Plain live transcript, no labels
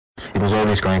it was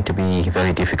always going to be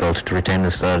very difficult to retain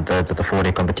this the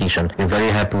 4-day competition. We're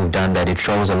very happy we've done that. It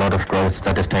shows a lot of growth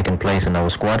that has taken place in our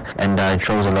squad, and it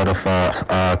shows a lot of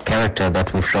character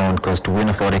that we've shown, because to win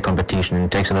a 4-day competition,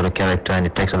 it takes a lot of character and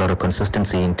it takes a lot of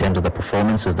consistency in terms of the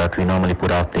performances that we normally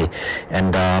put out there.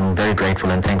 And I'm very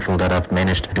grateful and thankful that I've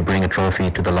managed to bring a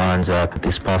trophy to the Lions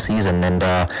this past season. And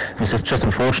it's just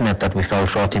unfortunate that we fell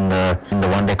short in the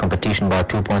 1-day competition by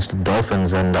 2 points to the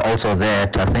Dolphins. And also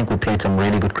that I think we played some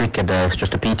really good cricket. It's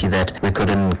just a pity that we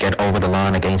couldn't get over the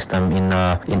line against them in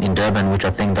Durban, which I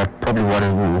think that probably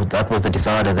that was the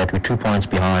decider, that we're 2 points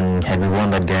behind. Had we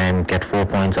won that game, get 4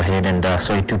 points ahead, and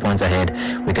 2 points ahead,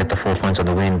 we get the 4 points of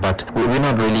the win. But we're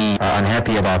not really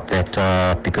unhappy about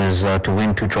that, because to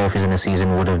win 2 trophies in a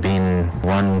season would have been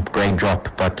one great drop.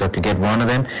 But to get one of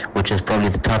them, which is probably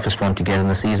the toughest one to get in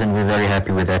the season, we're very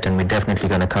happy with that, and we're definitely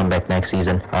going to come back next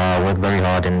season, work very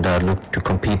hard, and look to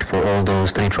compete for all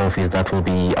those 3 trophies that will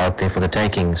be out there for the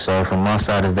taking. So from my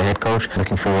side as the head coach,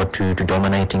 looking forward to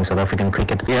dominating South African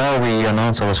cricket. Yeah, we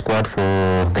announced our squad for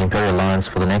the Imperial Lions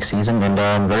for the next season, and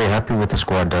I'm very happy with the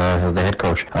squad as the head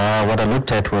coach. What I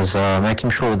looked at was making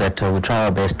sure that we try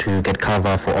our best to get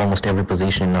cover for almost every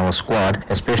position in our squad,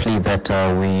 especially that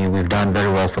we've done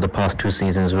very well for the past 2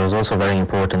 seasons. It was also very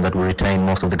important that we retain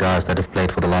most of the guys that have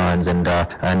played for the Lions, and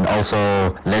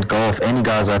also let go of any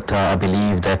guys that I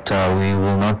believe that we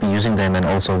will not be using them. And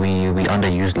also we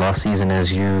underused last season,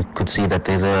 as you could see that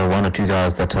there's 1 or 2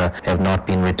 guys that have not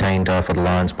been retained for the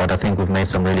Lions. But I think we've made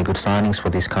some really good signings for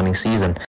this coming season.